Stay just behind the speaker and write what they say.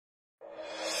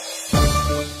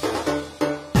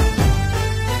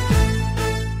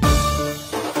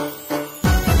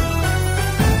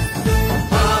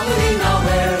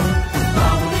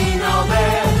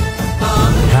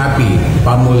Happy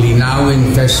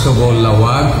Pamulinawen Festival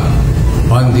Lawag.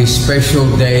 On this special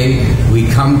day, we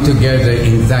come together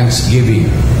in thanksgiving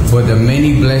for the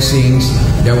many blessings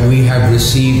that we have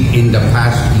received in the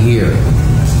past year.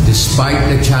 Despite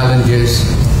the challenges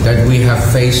that we have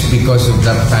faced because of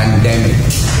the pandemic,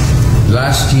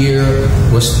 last year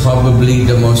was probably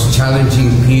the most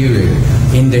challenging period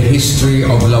in the history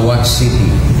of Lawag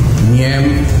City.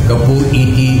 Niyem kapu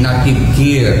iti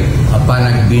natibkir apan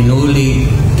nagbinuli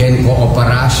ken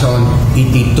kooperasyon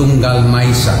iti tunggal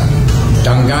maysa.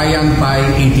 Tanggayan pay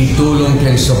iti tulong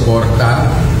ken suporta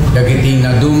dagiti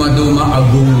naduma-duma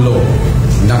agunglo.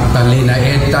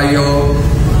 Naktalinaet tayo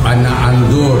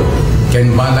anaandur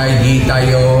ken balay di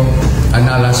tayo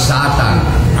analasatan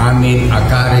amin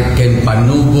akarit ken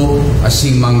panubo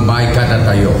asimang bay kada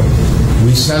tayo.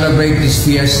 We celebrate this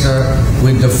fiesta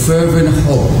with the fervent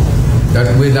hope that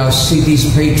with our city's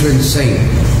patron saint,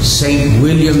 Saint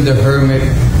William the Hermit,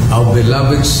 our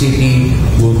beloved city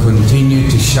will continue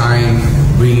to shine,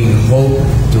 bringing hope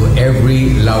to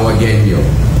every Lawagenyo.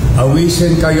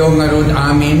 Awisen kayo ngarod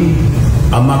amin,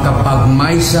 ang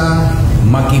makapagmaysa,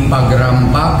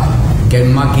 makipagrambak, ken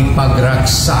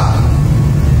makipagraksak.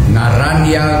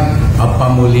 Naranyag ang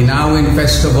Pamulinawen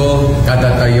Festival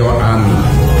kada tayo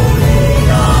amin.